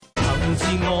自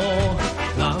我，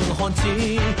硬漢子，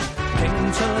拼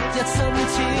出一身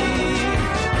刺，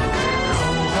流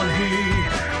汗血，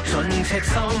盡赤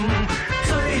心，追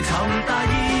尋大意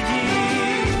義。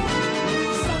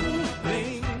生命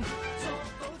作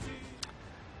賭注。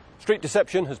Street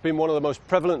deception has been one of the most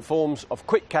prevalent forms of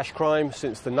quick cash crime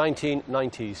since the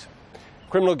 1990s.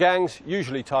 Criminal gangs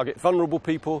usually target vulnerable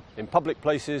people in public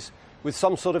places with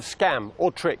some sort of scam or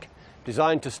trick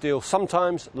designed to steal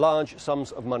sometimes large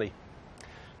sums of money.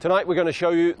 Tonight we're going to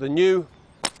show you the new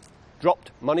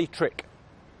dropped money trick.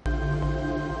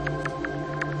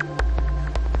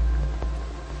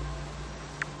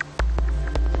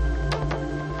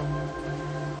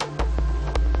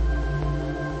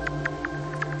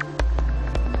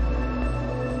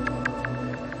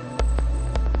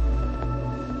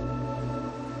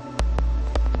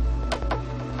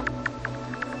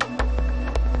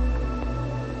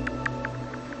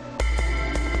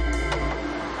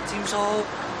數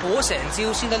補成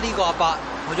招先得呢個阿伯，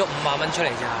我咗5萬蚊出嚟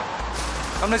咋？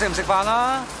咁你食唔食飯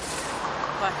啦？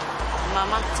喂，5萬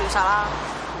蚊照殺啦！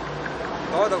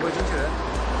攞道具錢出嚟，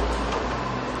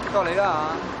多你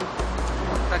啦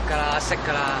嚇！得㗎啦，識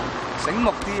㗎啦，醒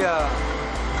目啲啊！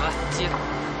知啦。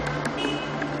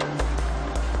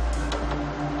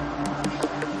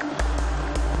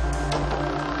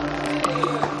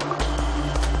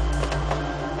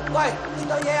喂，呢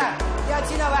袋嘢啊，幾多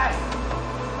錢啊？喂！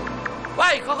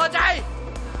喂，哥哥仔，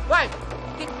喂，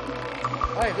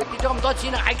佢跌咗咁多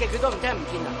錢啊，嗌極佢都唔聽唔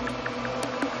見啊！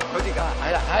佢跌㗎？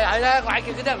係啦，係啦，嗌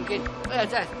極佢都唔見，哎呀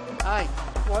真係，唉！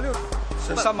哇，呢度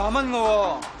成10萬蚊㗎喎！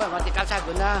不如我哋交差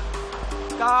館啦。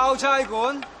交差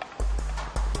館？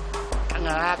梗係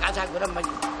啦，交差館都唔係咁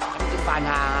點辦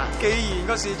啊？既然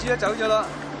個事主都走咗啦，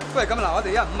不如咁嗱，我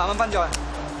哋5萬蚊分咗。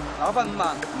我分5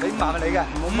萬，你5萬咪你嘅，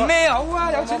唔咩好啊？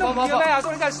有錢都唔要咩？阿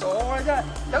叔你真係傻啊！真係，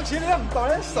有錢你都唔袋，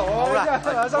你傻啊！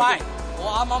真係。喂，我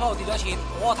啱啱喺度跌咗錢，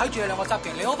我睇住你兩個執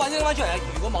嘅，你好快啲拎翻出嚟啊！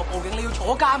如果冇報警，你要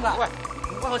坐監㗎。喂，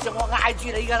唔關我事，我嗌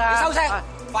住你㗎啦。你收聲，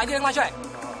快啲拎翻出嚟。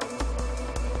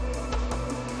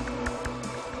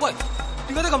喂，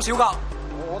點解得咁少㗎？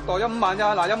我袋咗5萬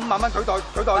咋，嗱有5萬蚊佢袋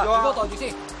咗啊！你幫我袋住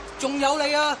先，仲有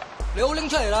你啊！你好拎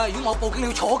出嚟啦！如果我報警，你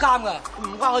要坐監噶。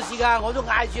唔關我事噶，我都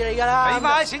嗌住你噶啦。俾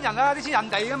翻啲錢人啦，啲錢人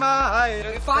哋噶嘛，係。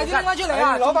快啲拎翻出嚟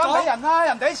啊！攞翻俾人啦，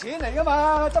人哋啲錢嚟噶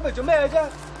嘛，執嚟做咩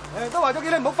啫？都話咗幾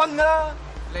多唔好分噶啦。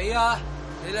你啊，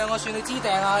你兩個算你知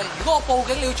定啊！如果我報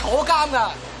警，你要坐監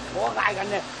噶。我嗌緊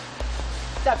你，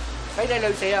即係俾你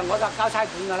累死啊！我就交差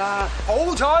館噶啦。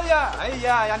好彩啊！哎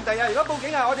呀，人哋啊，如果報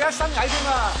警啊，我哋一身蟻添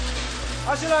啊！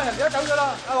算啦，人哋都走咗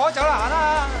啦，我走啦，行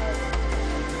啦。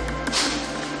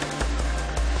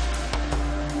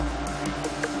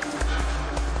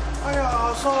哎呀，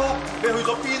阿叔，你去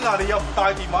咗邊啊？你又唔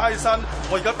帶電話起身？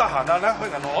我而家得閒啊，咧去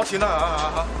銀行攞錢啦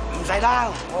嚇！唔使啦，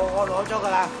我攞咗噶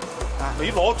啦。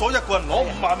你攞咗，一個人攞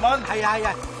5萬蚊？係啊係啊。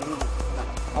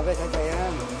我俾你睇睇啊。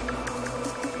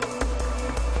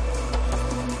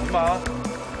點啊？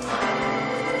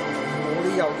冇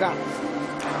理由㗎。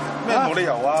咩冇理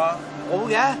由啊？冇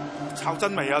嘅。抄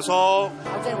真未啊，叔？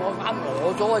即係我啱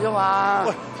攞咗嘅啫嘛。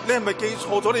喂，你係咪記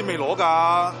錯咗？你未攞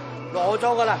㗎？攞咗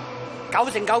㗎啦。9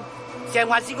成9，鄭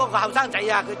華師嗰個後生仔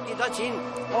啊，佢跌咗錢，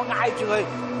我嗌住佢，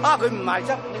佢唔埋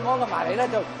執，你安個埋嚟咧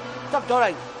就執咗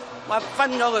嚟，話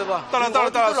分咗佢喎。得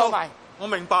啦，叔，我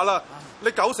明白啦。你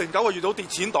9成9遇到跌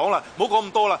錢黨啦，唔好講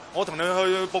咁多啦，我同你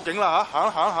去報警啦嚇，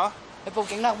行啦。你報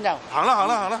警啦咁就。行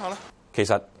啦。其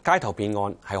實街頭騙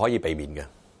案係可以避免嘅，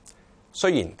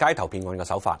雖然街頭騙案嘅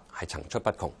手法係層出不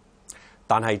窮，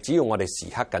但係只要我哋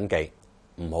時刻緊記，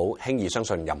唔好輕易相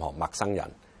信任何陌生人。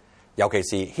尤其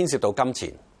是牽涉到金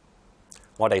錢，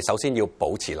我哋首先要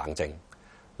保持冷靜。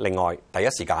另外，第一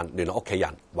時間聯絡屋企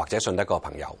人或者信得過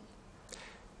朋友。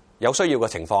有需要嘅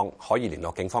情況可以聯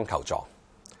絡警方求助。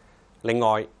另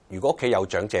外，如果屋企有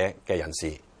長者嘅人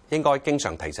士，應該經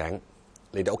常提醒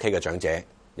你哋屋企嘅長者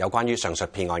有關於上述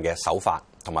騙案嘅手法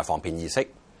同埋防騙意識。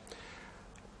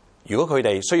如果佢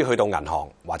哋需要去到銀行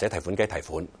或者提款機提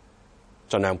款，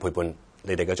盡量陪伴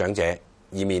你哋嘅長者，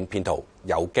以免騙徒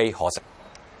有機可乘。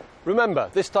Remember,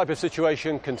 this type of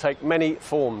situation can take many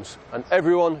forms, and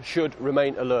everyone should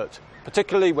remain alert,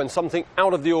 particularly when something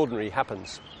out of the ordinary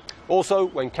happens. Also,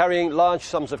 when carrying large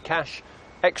sums of cash,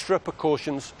 extra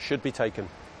precautions should be taken.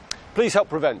 Please help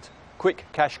prevent quick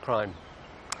cash crime.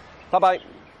 Bye-bye.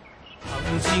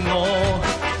 憑自我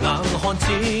硬漢子，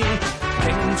拼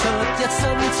出一身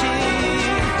刺，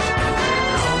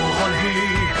流汗血，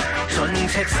盡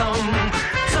赤心，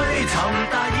追尋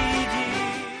大義。